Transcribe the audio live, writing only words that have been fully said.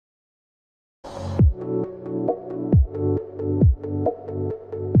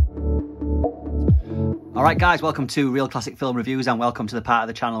Alright guys, welcome to Real Classic Film Reviews and welcome to the part of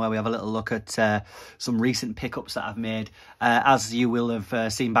the channel where we have a little look at some recent pickups that I've made. As you will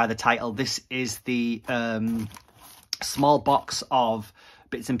have seen by the title, this is the small box of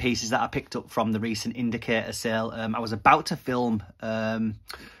bits and pieces that I picked up from the recent Indicator sale. I was about to film a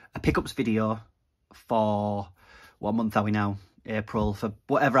pickups video for, what month are we now? April, for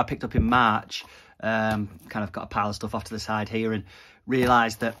whatever I picked up in March. Kind of got a pile of stuff off to the side here and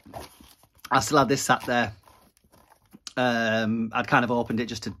realised that I still had this sat there. I'd kind of opened it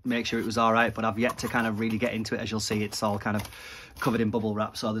just to make sure it was all right, but I've yet to kind of really get into it. As you'll see, it's all kind of covered in bubble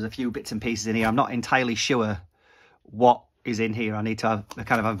wrap, so there's a few bits and pieces in here. I'm not entirely sure what is in here. I need to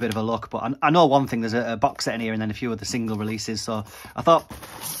have a bit of a look, but I know one thing, there's a box set in here and then a few of the single releases, so I thought,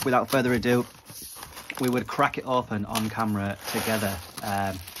 without further ado, we would crack it open on camera together.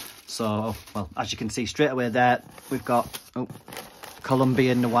 So, well, as you can see straight away there, we've got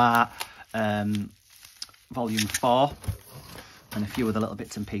Columbia Noir Volume 4 and a few of the little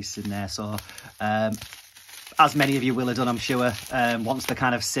bits and pieces in there. So as many of you will have done, I'm sure, once the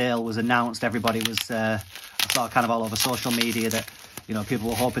kind of sale was announced, everybody was I saw kind of all over social media that, you know, people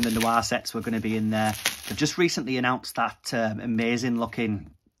were hoping the noir sets were going to be in there. They've just recently announced that amazing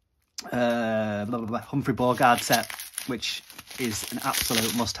looking Humphrey Bogart set, which is an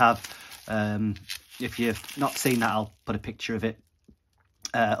absolute must-have. If you've not seen that, I'll put a picture of it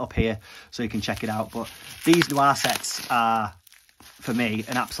up here so you can check it out. But these noir sets are, for me,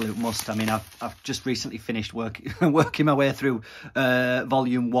 an absolute must. I mean, I've just recently finished working my way through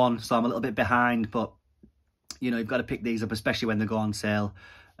Volume 1, so I'm a little bit behind, but you know, you've got to pick these up, especially when they go on sale.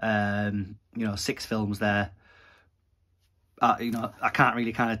 You know, 6 films there. You know, I can't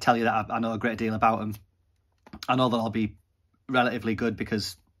really kind of tell you that I know a great deal about them. I know they'll be relatively good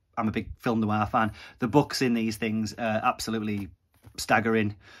because I'm a big film noir fan. The books in these things are absolutely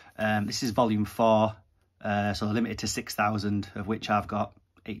staggering. This is Volume 4, so limited to 6,000, of which I've got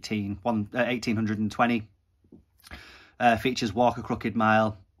 1,820. Features Walk a Crooked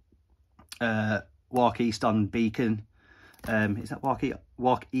Mile, Walk East on Beacon. Is that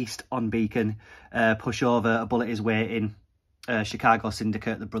Walk East on Beacon? Push Over, A Bullet Is Waiting, Chicago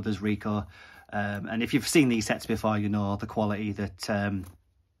Syndicate, The Brothers Rico. And if you've seen these sets before, you know the quality that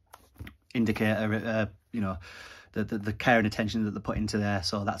Indicator, you know, the care and attention that they put into there.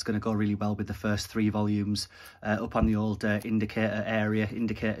 So that's going to go really well with the first 3 volumes up on the old Indicator area,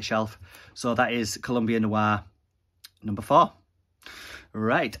 Indicator shelf. So that is Columbia Noir number 4.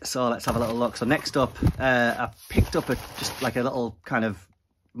 Right, so let's have a little look. So next up, I picked up just like a little kind of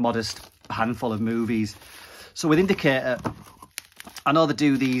modest handful of movies. So with Indicator, I know they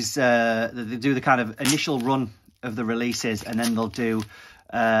do these, they do the kind of initial run of the releases and then they'll do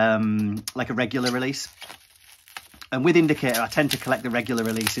like a regular release. And with Indicator, I tend to collect the regular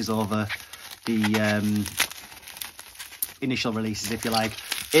releases over the initial releases, if you like.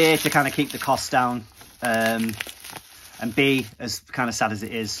 A, to kind of keep the costs down, and B, as kind of sad as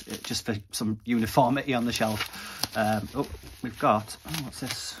it is, just for some uniformity on the shelf. Oh, we've got, what's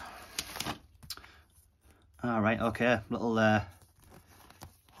this? All right, okay, little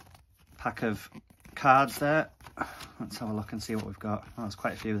pack of cards there. Let's have a look and see what we've got. Oh, there's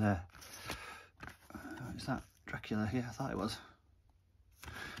quite a few there. Is that Dracula? Yeah, I thought it was.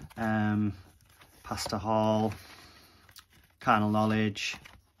 Pastor Hall, Carnal Knowledge,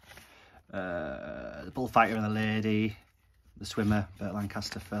 The Bullfighter and the Lady, The Swimmer, Burt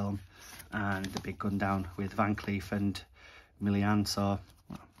Lancaster film, and The Big Gun Down with Van Cleef and Millian. So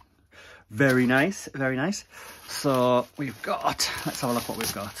very nice, very nice. So we've got, let's have a look what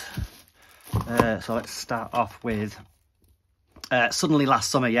we've got. So let's start off with Suddenly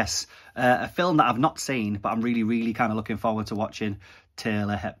Last Summer. Yes, a film that I've not seen, but I'm really kind of looking forward to watching.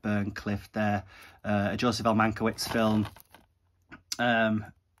 Taylor, Hepburn, Cliff there. A Joseph L. Mankiewicz film.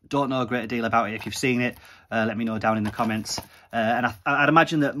 Don't know a great deal about it. If you've seen it, let me know down in the comments. And I'd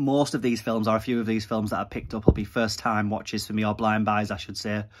imagine that most of these films, or a few of these films that I picked up, will be first time watches for me, or blind buys I should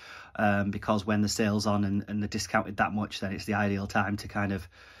say, because when the sale's on and they're discounted that much, then it's the ideal time to kind of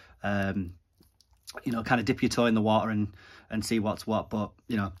you know, kind of dip your toe in the water and see what's what. But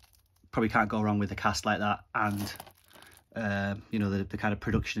you know, probably can't go wrong with a cast like that, and you know, the kind of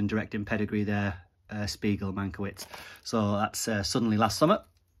production and directing pedigree there, Spiegel, Mankiewicz. So that's Suddenly Last Summer.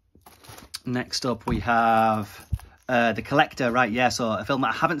 Next up we have The Collector. Right, yeah, so a film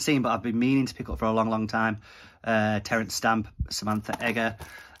that I haven't seen but I've been meaning to pick up for a long time. Terence Stamp, Samantha Egger.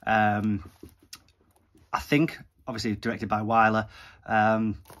 I think obviously directed by Wyler.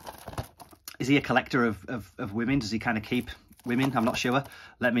 Is he a collector of women? Does he kind of keep women? I'm not sure.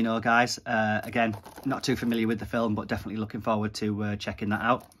 Let me know, guys. Again, not too familiar with the film, but definitely looking forward to checking that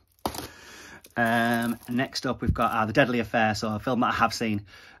out. Next up, we've got The Deadly Affair, so a film that I have seen,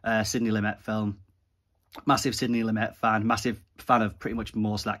 Sidney Lumet film. Massive Sidney Lumet fan, massive fan of pretty much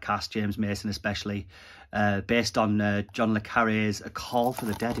most of that cast, James Mason especially. Based on John le Carré's A Call for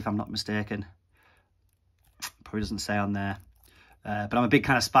the Dead, if I'm not mistaken. Probably doesn't say on there. But I'm a big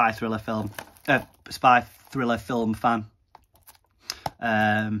kind of spy thriller film fan.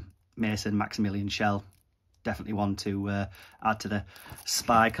 Mason, Maximilian Schell, definitely one to add to the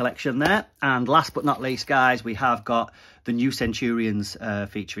spy collection there. And last but not least, guys, we have got The New Centurions,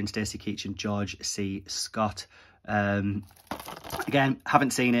 featuring Stacey Keach and George C. Scott. Again,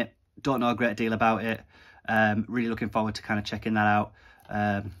 haven't seen it, don't know a great deal about it. Really looking forward to kind of checking that out.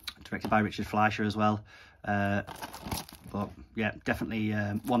 Directed by Richard Fleischer as well. But yeah, definitely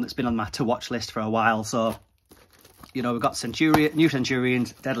one that's been on my to watch list for a while. So, you know, we've got New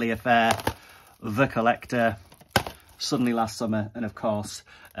Centurions, Deadly Affair, The Collector, Suddenly Last Summer, and of course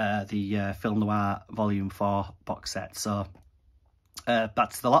the Film Noir Volume 4 box set. So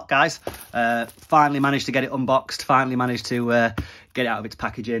that's the lot, guys. Finally managed to get it unboxed, finally managed to get it out of its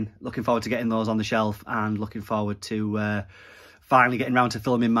packaging. Looking forward to getting those on the shelf, and looking forward to finally getting around to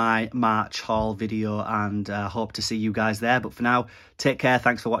filming my March haul video, and hope to see you guys there. But for now, take care,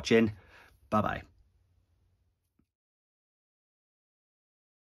 thanks for watching, bye bye.